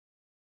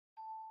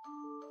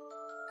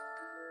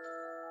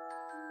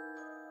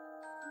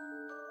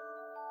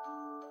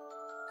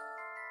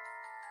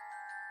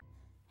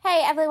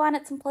Hey everyone,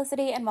 it's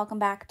Simplicity and welcome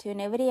back to a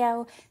new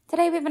video.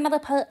 Today we have another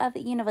part of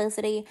the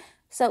university.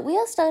 So we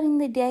are starting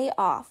the day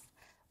off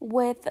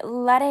with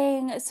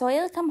letting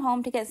Sawyer come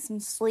home to get some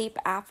sleep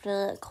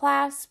after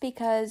class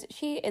because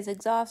she is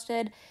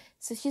exhausted.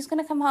 So she's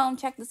going to come home,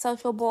 check the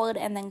social board,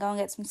 and then go and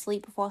get some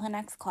sleep before her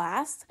next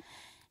class.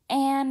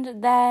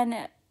 And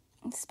then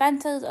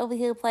Spencer's over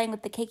here playing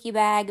with the cakey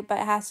bag, but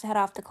has to head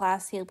off to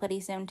class here pretty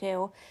soon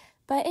too.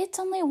 But it's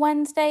only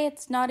Wednesday.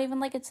 It's not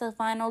even like it's the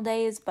final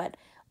days, but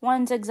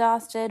one's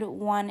exhausted,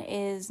 one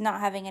is not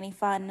having any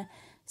fun.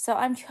 So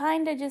I'm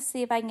trying to just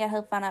see if I can get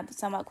her fun up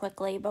somewhat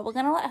quickly, but we're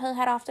going to let her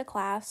head off to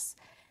class.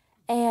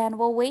 And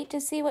we'll wait to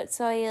see what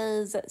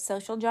Sawyer's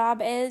social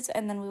job is,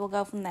 and then we will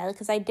go from there.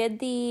 Because I did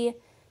the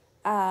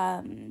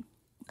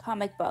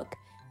comic book.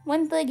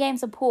 Win 3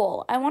 games of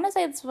pool. I want to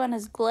say this one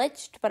is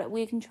glitched, but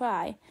we can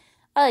try.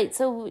 Alright,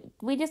 so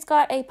we just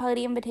got a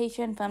party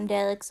invitation from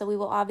Derek, so we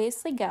will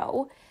obviously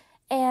go.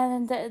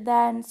 And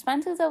then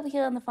Spencer's over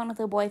here on the phone with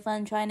her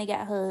boyfriend trying to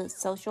get her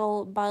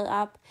social bar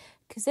up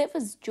because it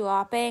was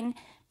dropping.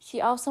 She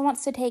also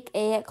wants to take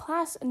a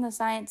class in the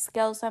science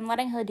skills, so I'm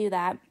letting her do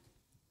that.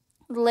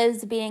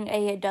 Liz being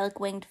a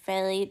dark-winged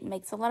fairy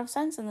makes a lot of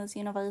sense in this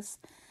universe.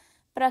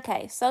 But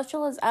okay,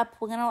 social is up.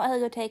 We're going to let her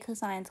go take her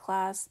science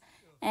class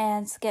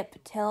and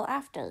skip till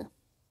after.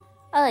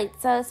 Alright,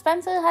 so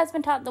Spencer has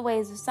been taught the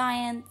ways of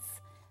science.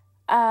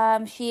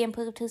 She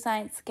improved her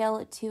science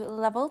skill to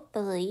level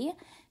 3.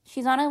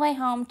 She's on her way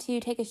home to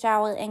take a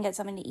shower and get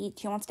something to eat.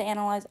 She wants to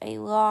analyze a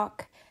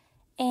lock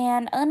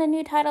and earn a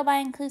new title by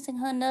increasing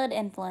her nerd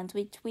influence,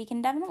 which we can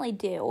definitely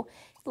do.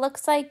 It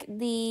looks like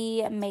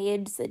the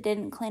maids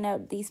didn't clean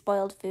out the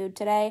spoiled food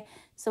today,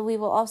 so we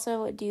will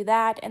also do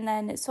that. And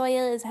then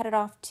Sawyer is headed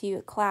off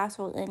to class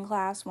or in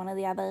class, one or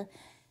the other.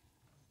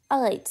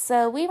 Alright,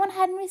 so we went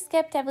ahead and we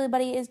skipped.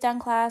 Everybody is done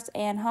class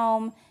and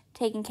home,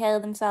 taking care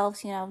of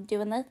themselves,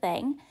 doing their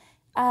thing.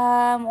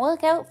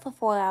 Work out for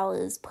 4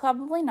 hours.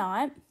 Probably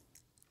not.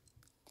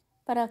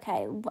 But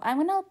okay, I'm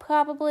gonna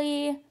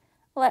probably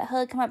let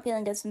her come up here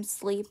and get some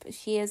sleep.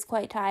 She is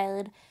quite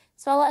tired.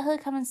 So I'll let her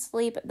come and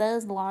sleep.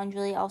 There's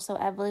laundry also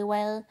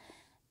everywhere.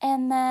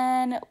 And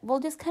then we'll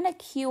just kind of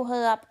cue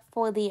her up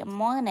for the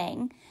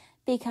morning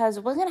because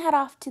we're gonna head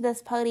off to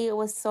this party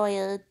with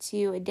Sawyer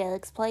to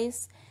Derek's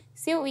place,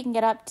 see what we can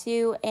get up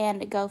to,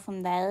 and go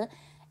from there.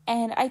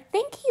 And I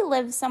think he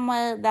lives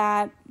somewhere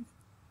that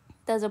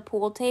there's a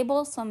pool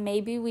table, so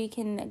maybe we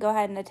can go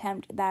ahead and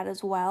attempt that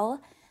as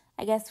well.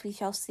 I guess we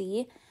shall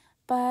see.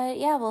 But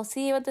yeah, we'll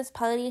see what this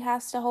party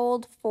has to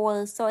hold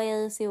for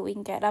Sawyer, see what we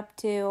can get up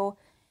to.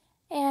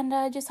 And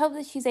just hope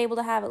that she's able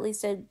to have at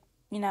least a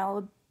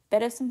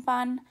bit of some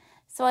fun.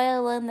 Sawyer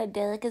learned that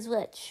Derek is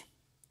rich.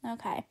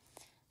 Okay.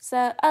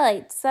 So,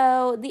 alright,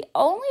 so the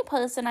only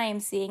person I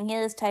am seeing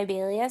here is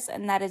Tiberius,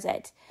 and that is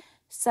it.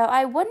 So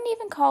I wouldn't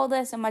even call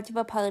this much of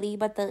a party,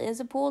 but there is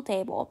a pool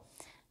table.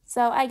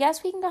 So I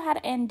guess we can go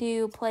ahead and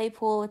play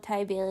pool with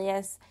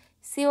Tiberius,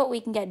 see what we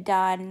can get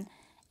done,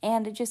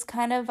 and just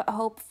kind of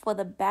hope for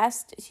the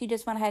best. She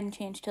just went ahead and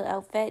changed her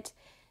outfit.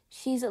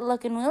 She's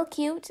looking real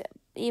cute,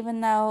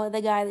 even though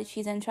the guy that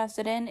she's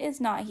interested in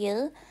is not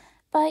here.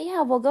 But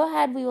yeah, we'll go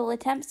ahead. We will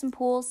attempt some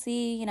pool,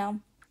 see,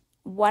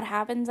 what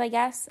happens, I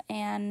guess,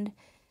 and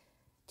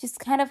just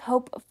kind of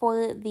hope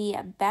for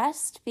the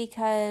best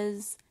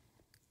because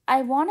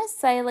I want to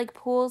say,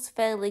 pool's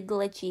fairly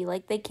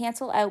glitchy. They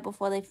cancel out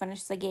before they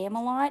finish the game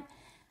a lot.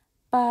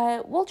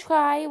 But we'll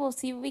try. We'll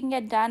see what we can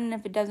get done. And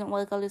if it doesn't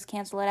work, I'll just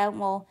cancel it out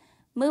and we'll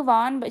move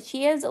on. But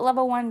she is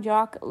level 1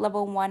 jock,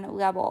 level 1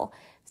 rebel.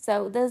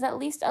 So there's at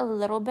least a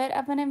little bit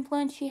of an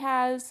influence she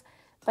has.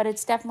 But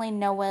it's definitely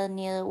nowhere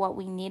near what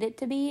we need it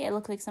to be. It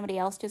looks like somebody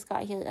else just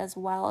got here as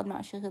well. I'm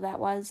not sure who that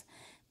was.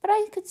 But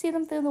I could see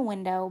them through the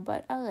window.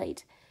 But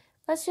alright.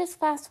 Let's just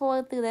fast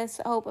forward through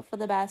this. Hope for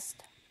the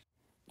best.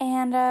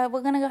 And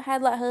we're going to go ahead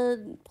and let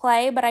her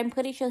play, but I'm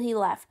pretty sure he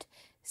left.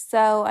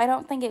 So I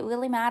don't think it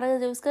really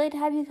matters. It was good to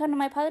have you come to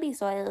my party,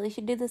 so I really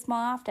should do this more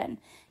often.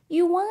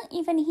 You weren't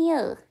even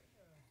here.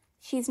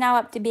 She's now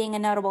up to being a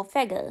notable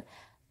figure.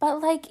 But,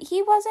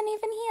 he wasn't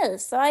even here,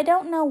 so I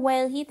don't know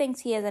where he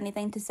thinks he has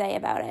anything to say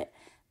about it.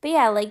 But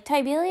yeah,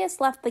 Tiberius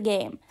left the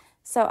game.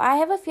 So I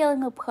have a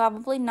feeling we're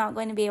probably not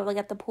going to be able to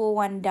get the pool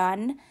one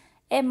done.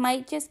 It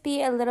might just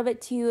be a little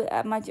bit too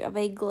much of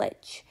a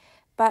glitch.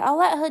 But I'll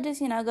let her just,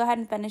 go ahead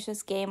and finish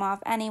this game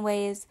off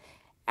anyways.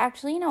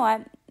 Actually, you know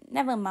what?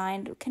 Never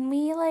mind. Can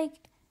we,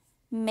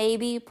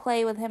 maybe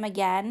play with him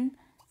again?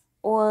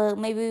 Or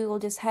maybe we'll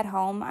just head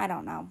home. I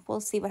don't know.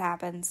 We'll see what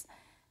happens.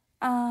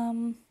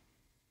 Yeah,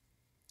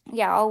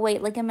 I'll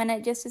wait, a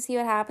minute just to see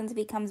what happens if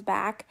he comes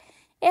back.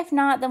 If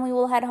not, then we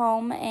will head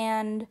home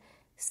and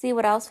see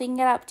what else we can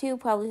get up to.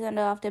 Probably send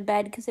her off to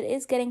bed because it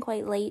is getting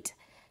quite late.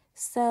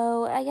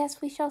 So I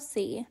guess we shall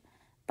see.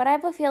 But I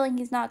have a feeling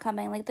he's not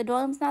coming. The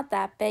dorm's not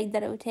that big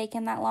that it would take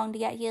him that long to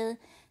get here.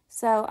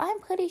 So I'm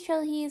pretty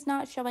sure he's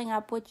not showing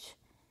up, which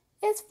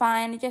is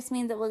fine. It just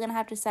means that we're going to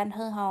have to send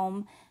her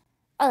home.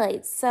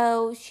 Alright,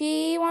 so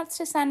she wants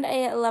to send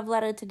a love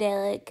letter to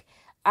Derek.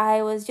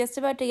 I was just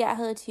about to get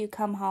her to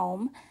come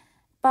home.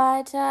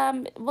 But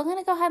we're going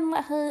to go ahead and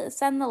let her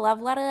send the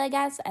love letter, I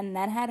guess, and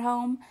then head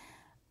home.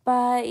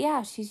 But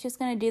yeah, she's just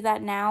going to do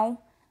that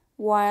now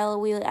while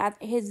we're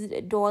at his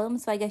dorm,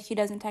 so I guess she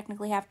doesn't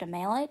technically have to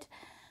mail it.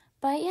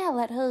 But yeah,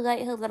 let her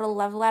write her little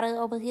love letter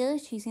over here.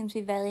 She seems to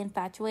be very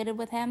infatuated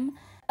with him.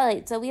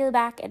 Alright, so we're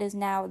back. It is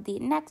now the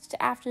next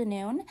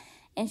afternoon,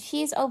 and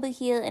she's over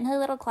here in her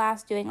little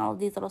class doing all of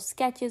these little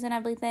sketches and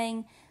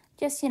everything.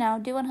 Just,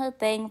 doing her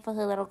thing for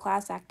her little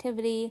class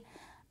activity.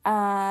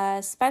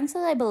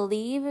 Spencer, I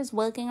believe, is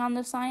working on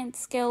the science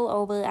skill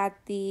over at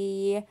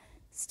the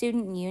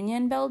Student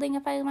Union building,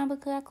 if I remember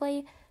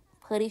correctly.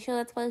 Pretty sure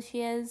that's where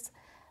she is.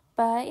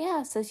 But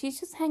yeah, so she's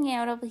just hanging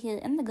out over here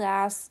in the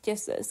grass,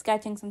 just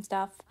sketching some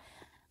stuff.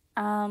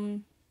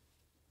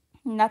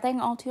 Nothing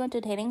all too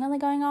entertaining really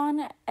going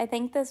on. I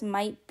think this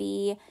might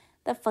be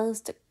the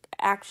first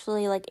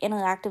actually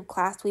interactive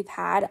class we've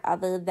had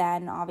other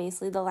than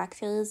obviously the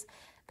lectures.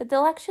 But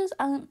the lectures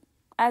aren't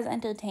as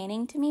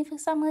entertaining to me for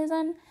some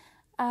reason.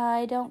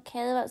 I don't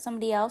care about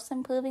somebody else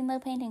improving their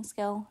painting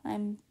skill.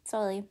 I'm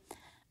sorry.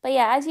 But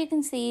yeah, as you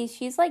can see,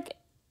 she's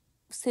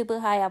super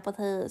high up with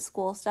her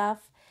school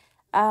stuff.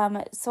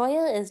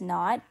 Sawyer is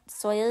not.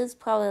 Sawyer's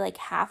probably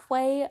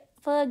halfway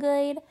for a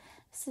grade.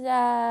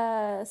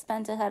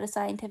 Spencer had a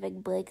scientific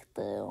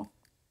breakthrough.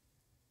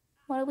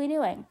 What are we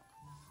doing?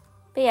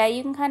 But yeah,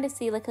 you can kind of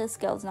see her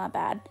skill's not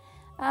bad.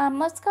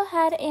 Let's go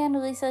ahead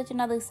and research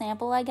another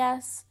sample, I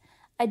guess.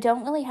 I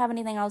don't really have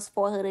anything else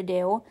for her to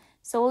do,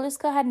 so we'll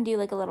just go ahead and do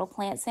a little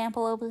plant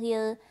sample over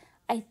here.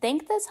 I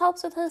think this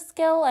helps with her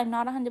skill. I'm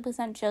not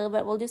 100% sure,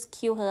 but we'll just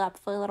cue her up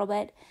for a little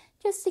bit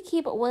just to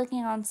keep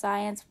working on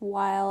science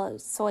while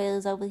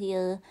Sawyer's over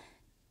here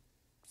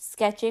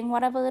sketching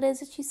whatever it is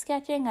that she's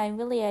sketching. I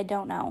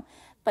don't know.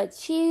 But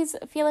she's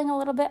feeling a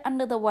little bit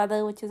under the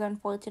weather, which is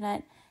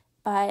unfortunate,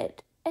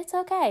 but it's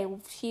okay.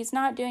 She's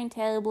not doing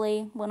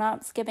terribly. We're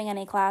not skipping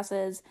any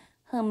classes.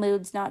 Her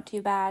mood's not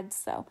too bad,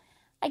 so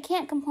I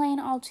can't complain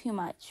all too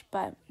much,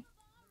 but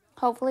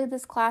hopefully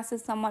this class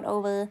is somewhat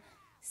over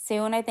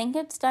soon. I think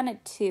it's done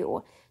at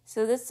 2.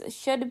 So this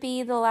should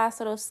be the last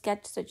little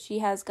sketch that she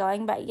has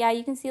going. But yeah,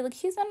 you can see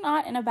she's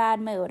not in a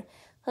bad mood.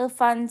 Her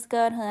fun's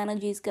good, her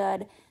energy's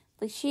good.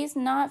 She's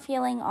not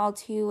feeling all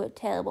too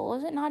terrible.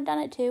 Was it not done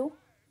at 2?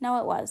 No,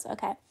 it was.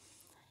 Okay.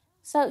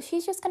 So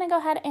she's just going to go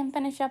ahead and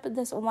finish up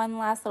this one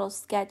last little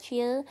sketch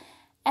here.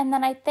 And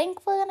then I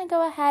think we're going to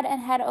go ahead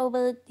and head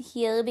over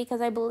here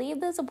because I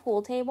believe there's a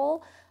pool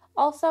table.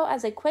 Also,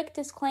 as a quick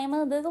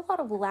disclaimer, there's a lot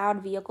of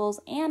loud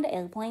vehicles and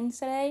airplanes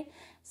today.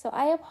 So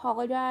I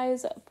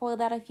apologize for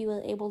that if you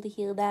were able to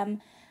hear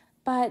them.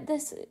 But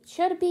this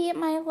should be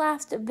my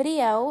last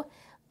video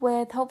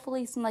with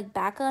hopefully some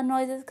background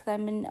noises because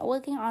I've been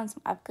working on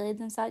some upgrades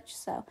and such.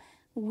 So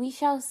we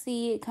shall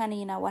see kind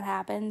of, what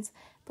happens.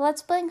 But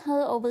let's bring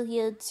her over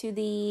here to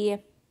the...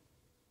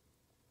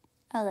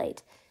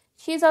 Alright.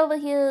 She's over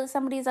here.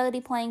 Somebody's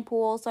already playing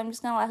pool, so I'm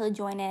just going to let her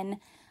join in.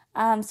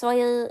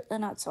 Spencer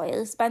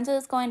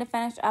is going to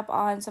finish up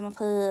on some of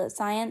her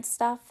science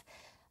stuff.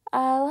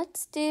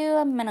 Let's do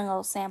a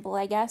mineral sample,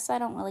 I guess. I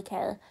don't really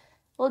care.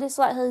 We'll just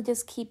let her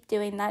just keep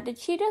doing that. Did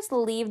she just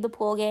leave the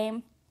pool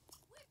game?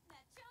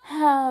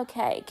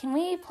 Okay, can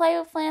we play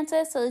with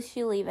Francis, or is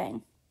she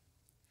leaving?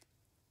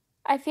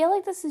 I feel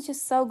like this is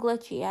just so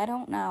glitchy. I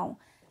don't know.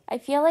 I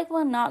feel like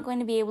we're not going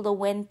to be able to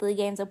win 3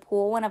 games of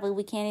pool whenever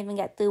we can't even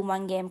get through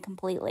 1 game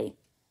completely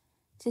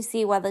to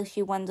see whether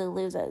she wins or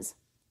loses.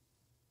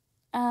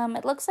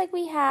 It looks like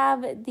we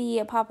have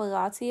the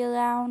paparazzi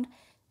around.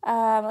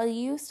 Are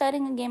you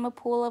starting a game of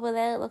pool over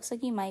there? It looks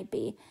like you might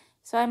be.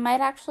 So I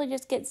might actually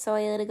just get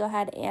Sawyer to go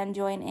ahead and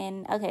join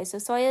in. Okay, so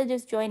Sawyer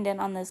just joined in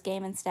on this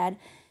game instead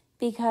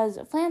because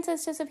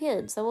Francis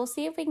disappeared. So we'll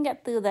see if we can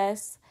get through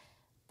this.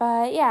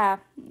 But yeah,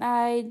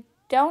 I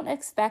don't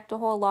expect a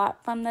whole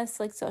lot from this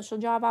social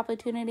job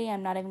opportunity.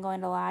 I'm not even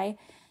going to lie.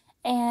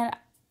 And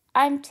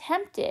I'm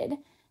tempted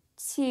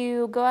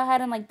to go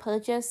ahead and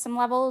purchase some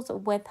levels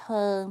with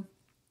her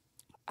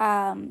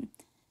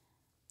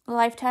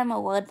lifetime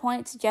award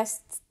points.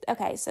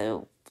 Okay,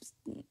 so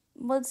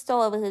we're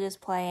still over here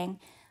just playing.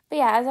 But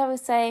yeah, as I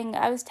was saying,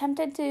 I was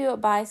tempted to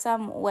buy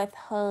some with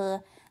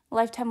her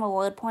lifetime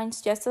award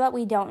points just so that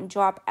we don't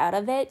drop out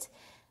of it.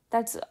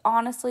 That's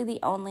honestly the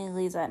only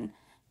reason.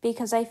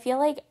 Because I feel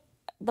like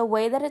the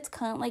way that it's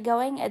currently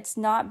going, it's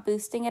not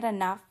boosting it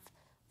enough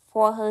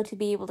for her to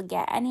be able to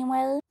get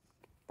anywhere.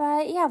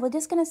 But yeah, we're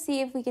just going to see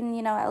if we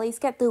can, at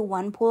least get through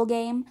 1 pool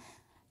game.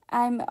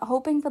 I'm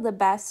hoping for the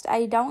best.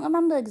 I don't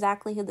remember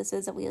exactly who this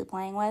is that we were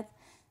playing with.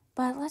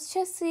 But let's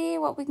just see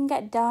what we can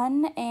get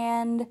done.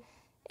 And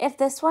if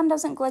this one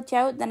doesn't glitch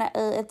out, then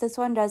if this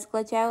one does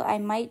glitch out, I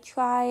might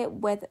try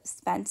with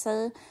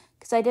Spencer.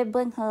 Because I did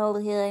bring her over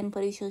here. I'm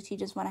pretty sure she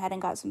just went ahead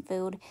and got some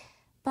food.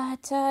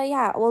 But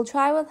yeah, we'll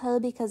try with her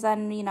because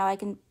then, I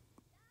can...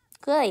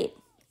 Great.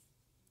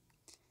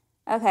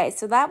 Okay,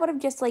 so that would have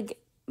just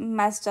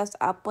messed us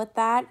up with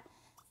that.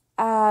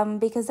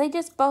 Because they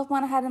just both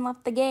went ahead and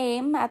left the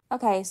game.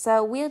 Okay,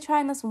 so we're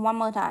trying this one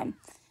more time.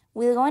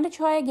 We're going to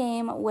try a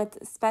game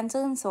with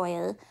Spencer and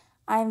Sawyer.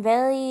 I'm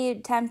very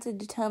tempted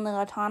to turn the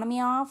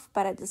autonomy off,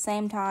 but at the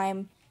same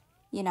time,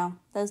 you know,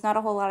 there's not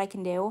a whole lot I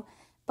can do.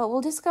 But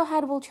we'll just go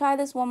ahead, we'll try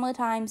this one more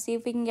time, see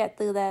if we can get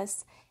through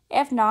this.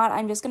 If not,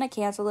 I'm just going to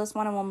cancel this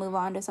one and we'll move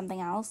on to something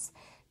else.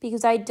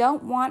 Because I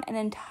don't want an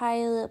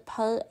entire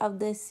part of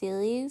this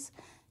series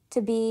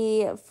to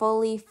be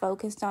fully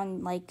focused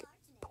on, like,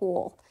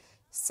 pool.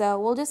 So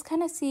we'll just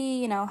kind of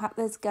see, you know, how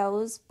this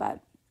goes. But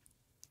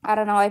I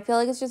don't know, I feel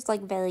like it's just,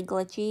 like, very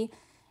glitchy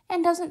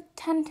and doesn't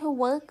tend to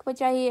work,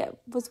 which I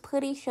was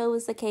pretty sure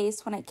was the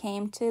case when it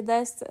came to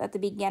this at the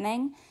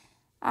beginning.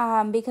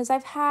 Because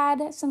I've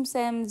had some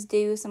Sims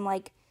do some,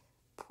 like,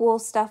 pool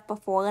stuff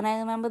before, and I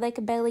remember they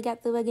could barely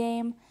get through a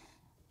game.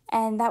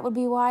 And that would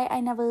be why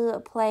I never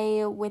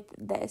play with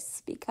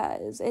this,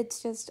 because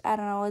it's just, I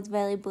don't know, it's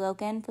very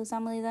broken for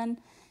some reason.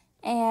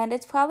 And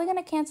it's probably going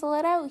to cancel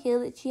it out here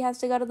that she has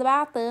to go to the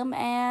bathroom,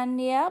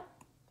 and yep.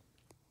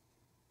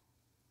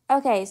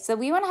 Okay, so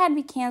we went ahead and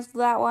we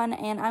canceled that one,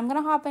 and I'm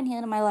going to hop in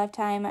here to my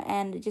lifetime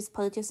and just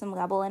purchase some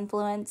Rebel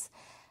Influence.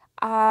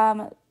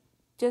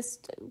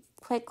 Just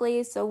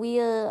quickly, so we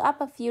are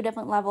up a few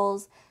different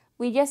levels.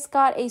 We just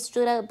got a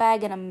straight out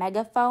bag and a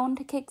megaphone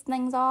to kick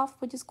things off,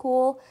 which is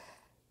cool.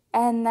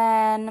 And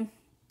then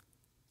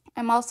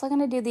I'm also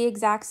going to do the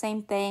exact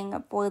same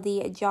thing for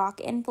the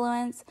jock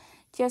influence,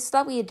 just so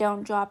that we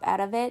don't drop out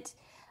of it.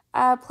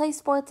 Play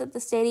sports at the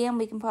stadium,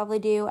 we can probably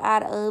do.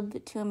 Add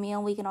herb to a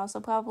meal, we can also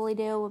probably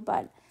do.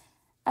 But,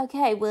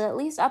 okay, we're at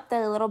least up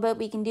there a little bit.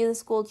 We can do the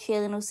school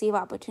cheer and receive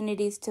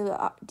opportunities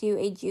to do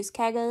a juice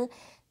kegger.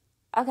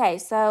 Okay,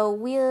 so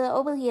we're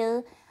over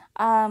here.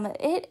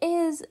 It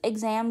is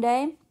exam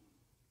day,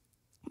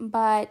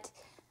 but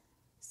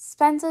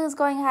Spencer is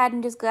going ahead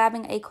and just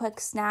grabbing a quick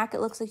snack.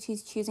 It looks like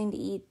she's choosing to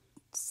eat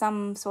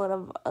some sort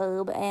of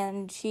herb,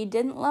 and she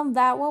didn't love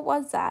that. What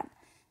was that?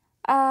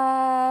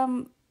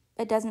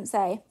 It doesn't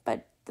say,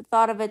 but the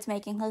thought of it's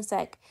making her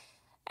sick.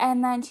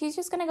 And then she's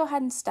just going to go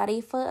ahead and study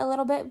for a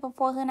little bit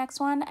before her next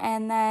one.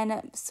 And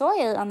then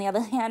Sawyer, on the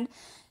other hand,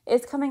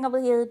 is coming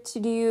over here to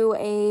do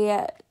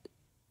a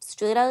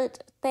street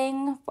art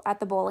thing at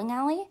the bowling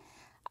alley.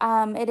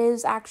 It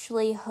is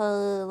actually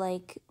her,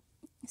 like,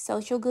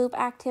 social group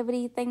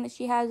activity thing that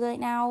she has right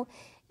now,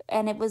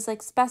 and it was,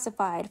 like,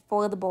 specified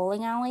for the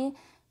bowling alley.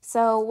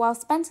 So while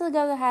Spencer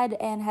goes ahead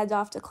and heads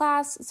off to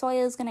class,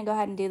 Sawyer's going to go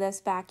ahead and do this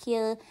back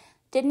here.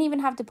 Didn't even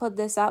have to put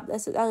this up.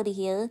 This is already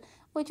here,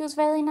 which was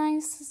very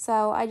nice.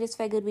 So I just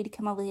figured we'd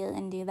come over here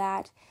and do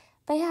that.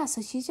 But yeah,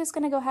 so she's just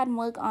going to go ahead and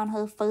work on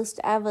her first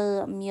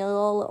ever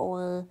mural,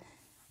 or,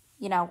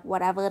 you know,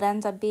 whatever it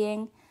ends up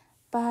being.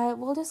 But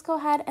we'll just go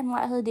ahead and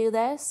let her do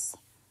this.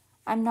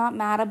 I'm not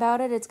mad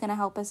about it. It's going to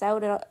help us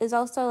out. It is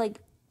also,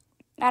 like,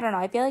 I don't know,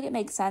 I feel like it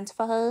makes sense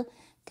for her,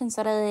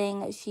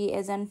 considering she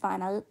is in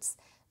fine arts.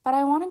 But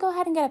I want to go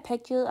ahead and get a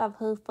picture of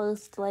her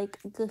first, like,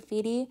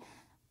 graffiti.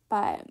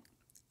 But,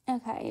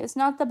 okay, it's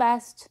not the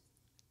best.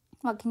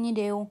 What can you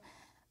do?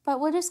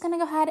 But we're just going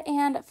to go ahead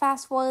and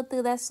fast forward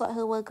through this, let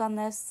her work on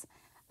this.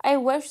 I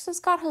wish this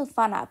got her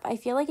fun up. I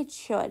feel like it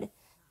should.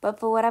 But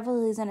for whatever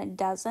reason, it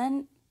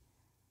doesn't.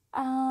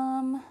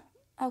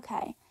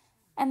 Okay.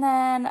 And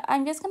then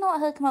I'm just going to let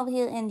her come over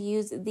here and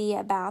use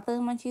the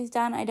bathroom when she's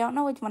done. I don't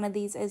know which one of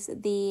these is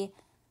the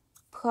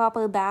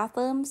proper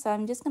bathroom, so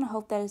I'm just going to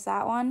hope that it's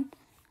that one.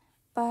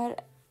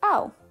 But,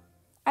 oh,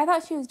 I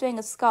thought she was doing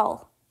a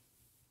skull.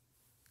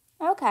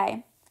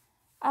 Okay.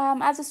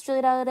 As a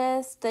street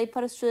artist, they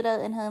put a street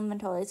art in her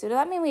inventory. So does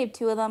that mean we have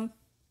two of them?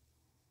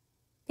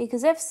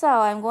 Because if so,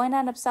 I'm going to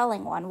end up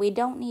selling one. We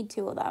don't need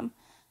two of them.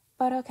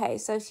 But okay,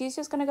 so she's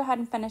just going to go ahead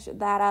and finish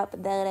that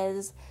up. There it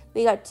is.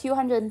 We got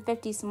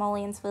 250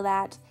 simoleons for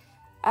that.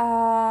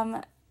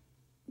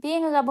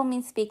 Being a rebel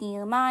means speaking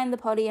your mind. The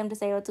podium to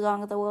say what's wrong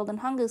with the world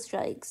and hunger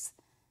strikes.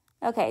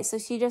 Okay, so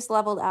she just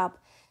leveled up.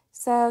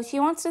 So she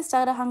wants to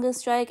start a hunger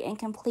strike and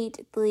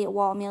complete 3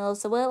 wall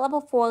murals. So we're at level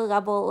 4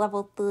 rebel,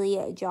 level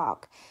 3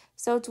 jock.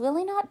 So it's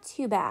really not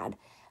too bad.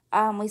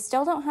 We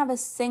still don't have a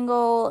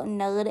single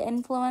nerd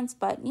influence,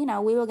 but, you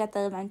know, we will get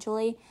there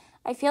eventually.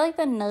 I feel like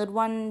the nerd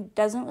one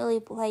doesn't really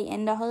play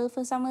into her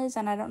for some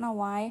reason. I don't know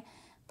why.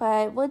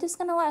 But we're just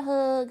going to let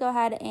her go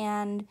ahead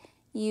and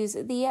use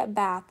the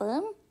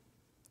bathroom.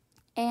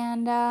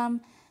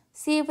 And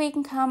see if we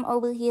can come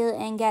over here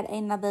and get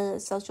another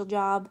social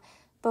job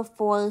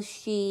before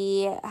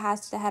she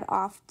has to head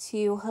off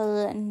to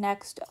her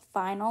next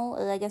final,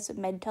 or I guess a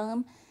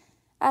midterm.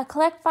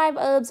 Collect 5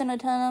 herbs and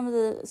return them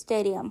to the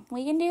stadium.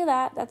 We can do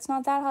that. That's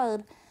not that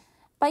hard.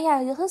 But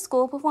yeah, her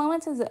school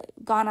performance has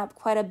gone up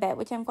quite a bit,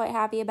 which I'm quite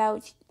happy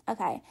about.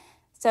 Okay,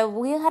 so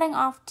we're heading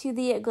off to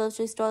the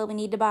grocery store. We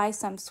need to buy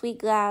some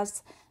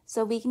sweetgrass,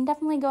 so we can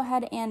definitely go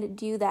ahead and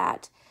do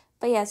that.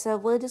 But yeah, so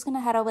we're just going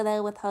to head over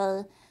there with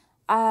her.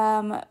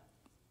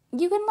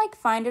 You can, like,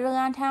 find it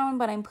around town,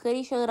 but I'm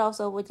pretty sure it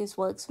also just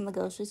works from the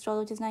grocery store,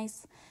 which is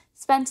nice.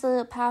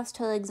 Spencer passed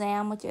her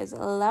exam, which is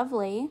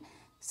lovely.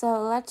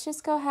 So let's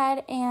just go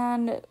ahead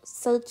and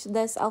search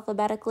this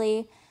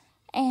alphabetically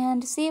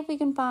and see if we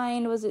can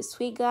find, was it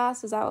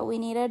sweetgrass? Is that what we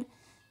needed?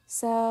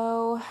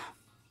 So,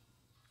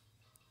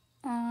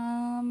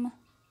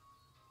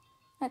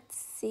 Let's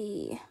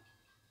see.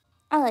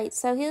 Alright,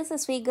 so here's the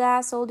sweet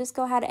glass, so we'll just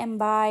go ahead and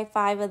buy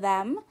 5 of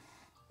them.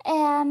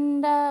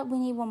 And we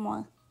need one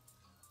more.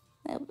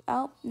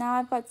 Oh, now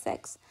I've got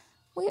 6.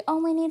 We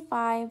only need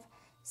 5.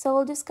 So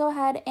we'll just go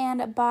ahead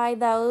and buy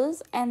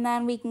those, and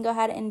then we can go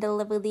ahead and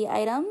deliver the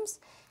items.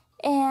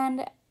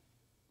 And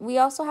we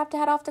also have to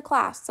head off to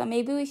class, so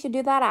maybe we should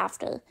do that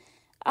after.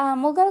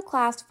 We'll go to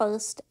class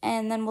first,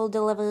 and then we'll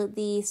deliver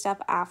the stuff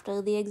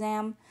after the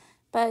exam.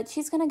 But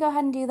she's going to go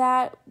ahead and do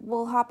that.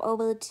 We'll hop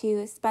over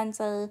to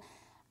Spencer.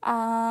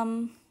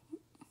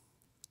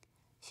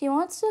 She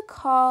wants to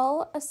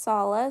call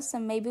Asala, so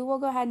maybe we'll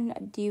go ahead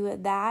and do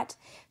that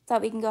so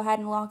that we can go ahead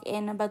and lock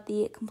in about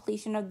the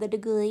completion of the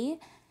degree.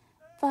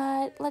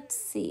 But let's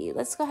see.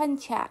 Let's go ahead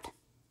and chat.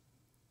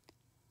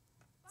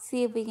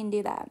 See if we can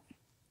do that.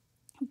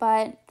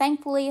 But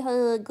thankfully,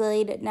 her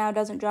grade now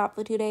doesn't drop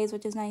for 2 days,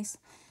 which is nice.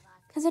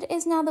 Because it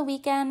is now the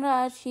weekend.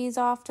 She's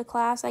off to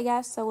class, I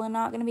guess, so we're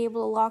not going to be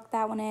able to lock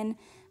that one in.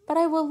 But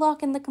I will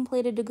lock in the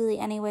completed degree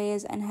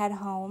anyways and head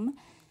home.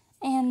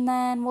 And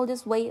then we'll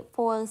just wait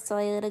for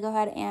Sawyer to go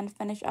ahead and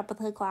finish up with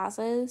her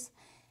classes.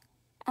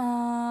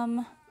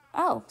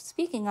 Oh,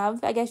 speaking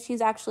of, I guess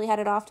she's actually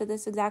headed off to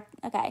this exact...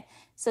 Okay,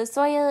 so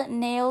Sawyer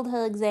nailed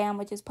her exam,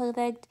 which is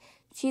perfect.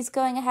 She's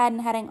going ahead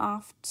and heading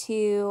off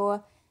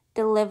to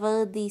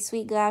deliver the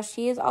sweet glass.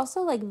 She is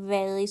also, like,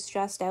 very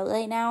stressed out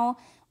right now,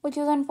 which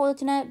is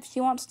unfortunate.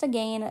 She wants to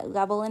gain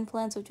rebel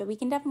influence, which we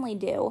can definitely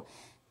do.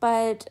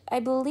 But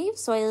I believe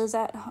Sawyer's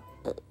at...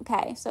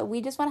 Okay, so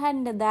we just went ahead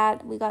and did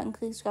that. We got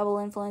increased rebel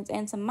influence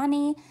and some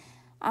money.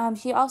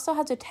 She also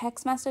has a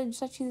text message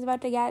that she's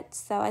about to get,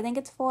 so I think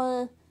it's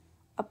for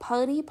a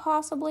party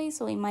possibly,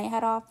 so we might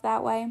head off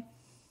that way.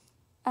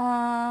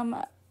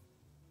 A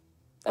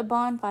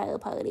bonfire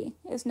party.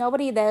 Is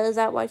nobody there? Is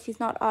that why she's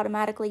not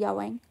automatically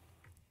going?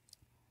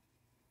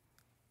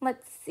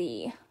 Let's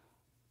see.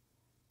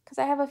 Because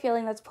I have a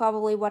feeling that's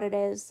probably what it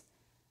is.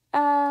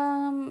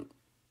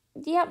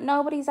 Yep,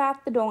 nobody's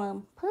at the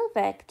dorm.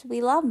 Perfect. We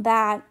love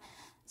that.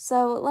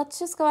 So let's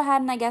just go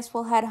ahead and I guess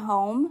we'll head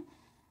home.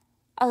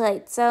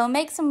 Alright, so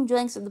make some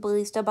drinks at the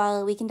barista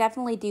bar. We can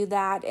definitely do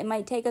that. It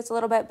might take us a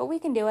little bit, but we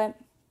can do it.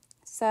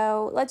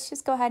 So let's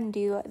just go ahead and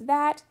do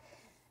that.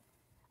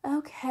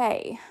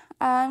 Okay.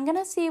 I'm going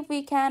to see if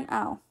we can...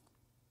 Oh.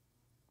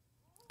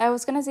 I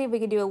was going to see if we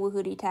could do a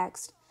Woohooty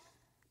text.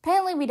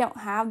 Apparently we don't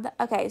have...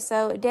 Okay,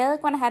 so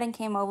Derek went ahead and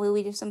came over.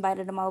 We just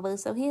invited him over,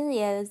 so here he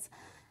is.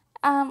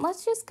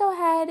 Let's just go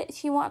ahead.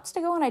 She wants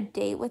to go on a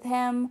date with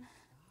him,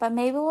 but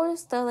maybe we'll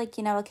just throw, like,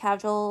 you know, a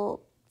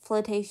casual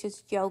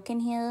flirtatious joke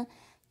in here,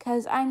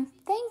 because I'm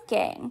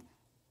thinking,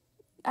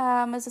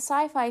 as a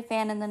sci-fi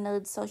fan in the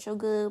nerd social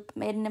group,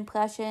 made an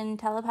impression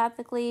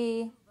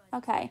telepathically.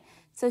 Okay,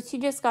 so she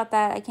just got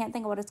that. I can't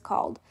think of what it's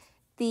called.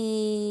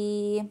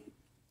 The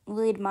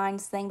read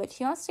minds thing, but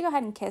she wants to go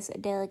ahead and kiss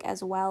Derek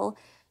as well,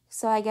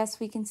 so I guess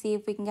we can see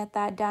if we can get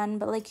that done,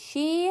 but, like,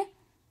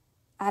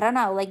 I don't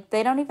know, like,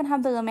 they don't even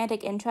have the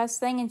romantic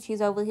interest thing, and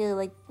she's over here,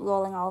 like,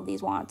 rolling all of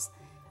these wants.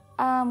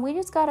 We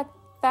just got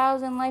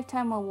 1,000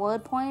 lifetime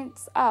reward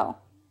points. Oh.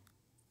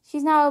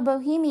 She's now a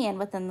bohemian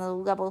within the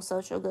Rebel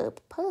social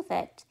group.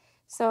 Perfect.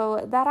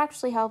 So that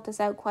actually helped us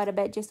out quite a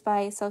bit just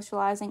by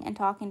socializing and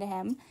talking to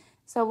him.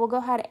 So we'll go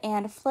ahead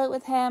and flirt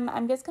with him.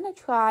 I'm just going to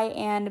try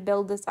and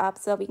build this up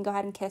so we can go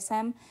ahead and kiss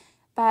him.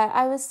 But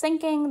I was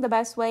thinking the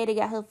best way to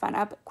get her fun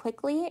up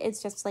quickly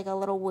is just, like, a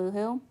little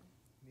woohoo.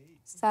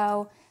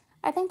 So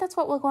I think that's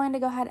what we're going to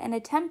go ahead and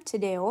attempt to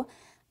do,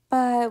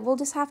 but we'll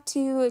just have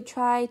to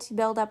try to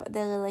build up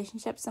the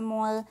relationship some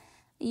more.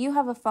 You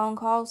have a phone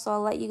call, so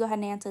I'll let you go ahead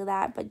and answer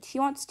that, but she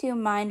wants to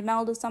mind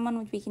meld with someone,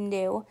 which we can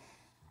do.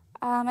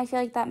 I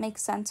feel like that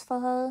makes sense for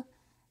her,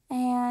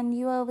 and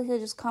you over here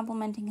just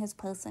complimenting his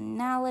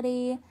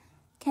personality.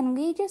 Can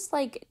we just,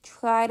 like,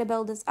 try to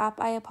build this up?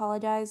 I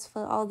apologize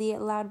for all the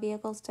loud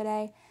vehicles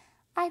today.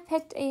 I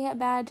picked a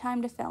bad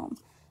time to film.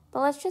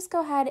 But let's just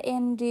go ahead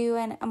and do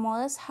an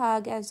amorous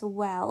hug as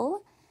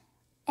well.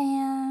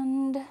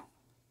 And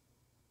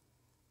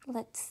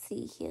let's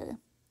see here.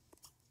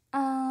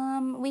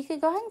 We could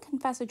go ahead and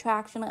confess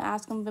attraction or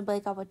ask him to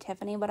break up with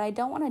Tiffany, but I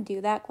don't want to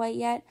do that quite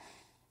yet.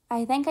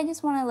 I think I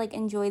just want to, like,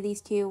 enjoy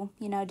these two,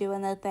 you know,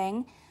 doing their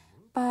thing.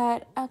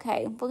 But,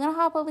 okay, we're going to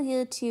hop over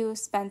here to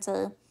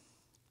Spencer.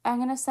 I'm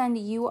going to send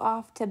you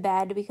off to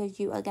bed because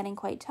you are getting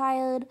quite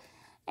tired.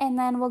 And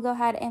then we'll go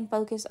ahead and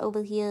focus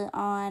over here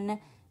on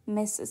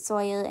Miss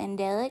Sawyer and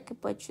Derek,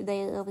 which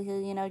they're over here,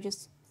 you know,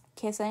 just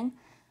kissing.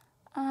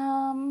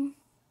 Alright.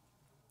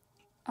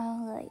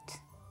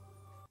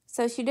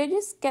 So she did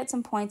just get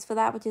some points for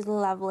that, which is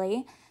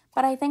lovely.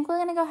 But I think we're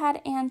going to go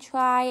ahead and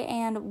try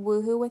and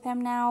woohoo with him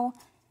now.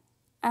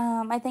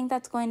 I think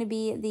that's going to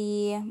be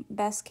the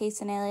best case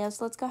scenario.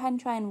 So let's go ahead and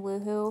try and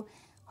woohoo.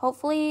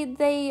 Hopefully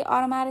they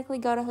automatically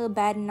go to her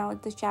bed and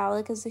not the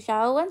shower, because the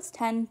shower ones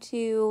tend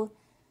to,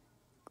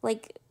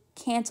 like,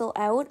 cancel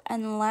out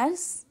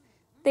unless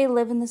they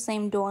live in the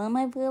same dorm,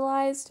 I've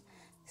realized.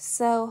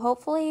 So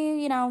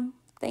hopefully, you know,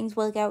 things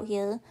work out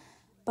here.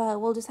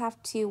 But we'll just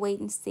have to wait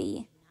and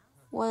see.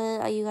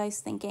 What are you guys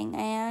thinking?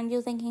 And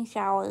you're thinking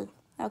shower.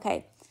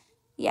 Okay.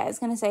 Yeah, I was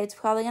going to say it's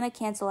probably going to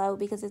cancel out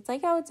because it's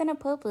like, oh, it's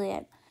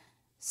inappropriate.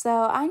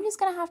 So I'm just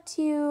going to have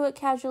to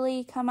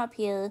casually come up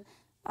here,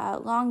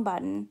 long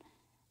button,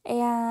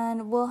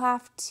 and we'll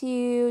have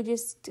to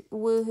just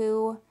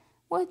woohoo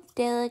with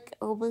Derek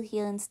over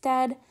here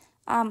instead.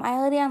 I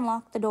already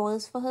unlocked the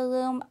doors for her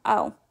room.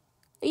 Oh,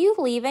 are you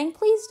leaving?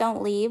 Please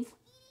don't leave.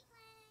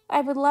 I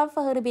would love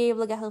for her to be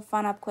able to get her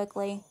fun up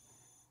quickly.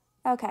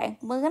 Okay,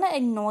 we're going to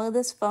ignore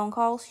this phone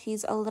call.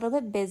 She's a little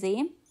bit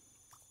busy.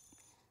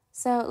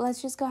 So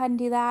let's just go ahead and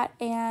do that.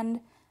 And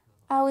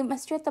we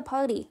missed her at the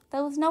party.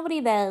 There was nobody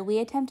there. We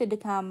attempted to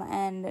come,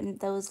 and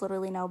there was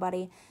literally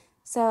nobody.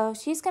 So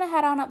she's going to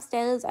head on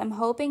upstairs. I'm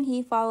hoping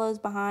he follows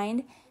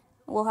behind.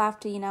 We'll have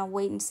to,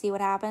 wait and see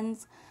what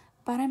happens.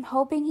 But I'm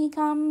hoping he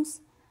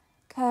comes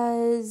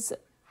because,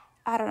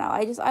 I don't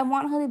know. I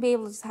want her to be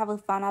able to just have her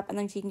fun up, and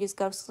then she can just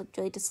go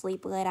straight to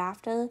sleep right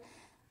after.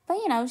 But,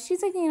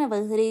 she's at the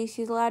university.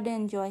 She's allowed to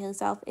enjoy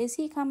herself. Is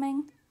he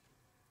coming?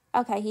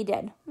 Okay, he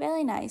did.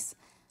 Very nice.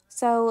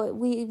 So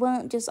we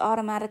weren't just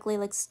automatically,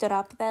 stood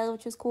up there,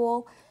 which is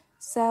cool.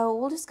 So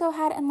we'll just go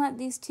ahead and let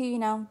these two,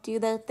 do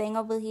their thing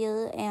over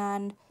here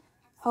and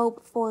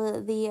hope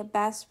for the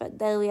best. But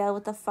there we are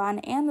with the fun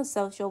and the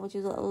social, which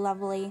is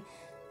lovely.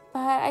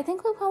 But I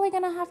think we're probably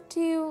going to have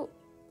to...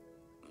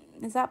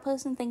 Is that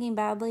person thinking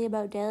badly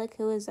about Derek?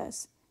 Who is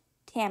this?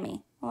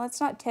 Tammy. Well,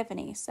 it's not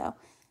Tiffany, so...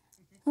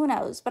 Who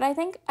knows? But I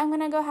think I'm going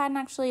to go ahead and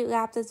actually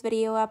wrap this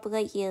video up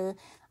right here.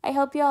 I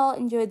hope you all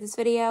enjoyed this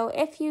video.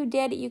 If you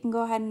did, you can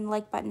go ahead and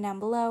like button down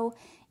below.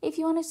 If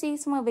you want to see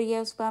some more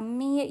videos from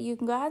me, you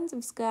can go ahead and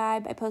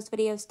subscribe. I post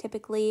videos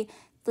typically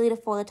 3 to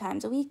 4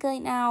 times a week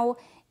right now.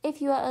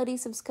 If you are already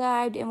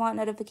subscribed and want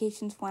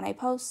notifications when I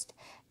post,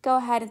 go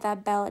ahead and hit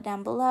that bell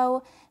down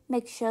below.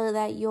 Make sure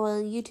that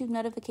your YouTube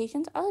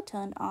notifications are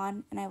turned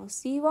on, and I will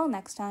see you all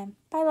next time.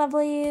 Bye,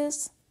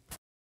 lovelies!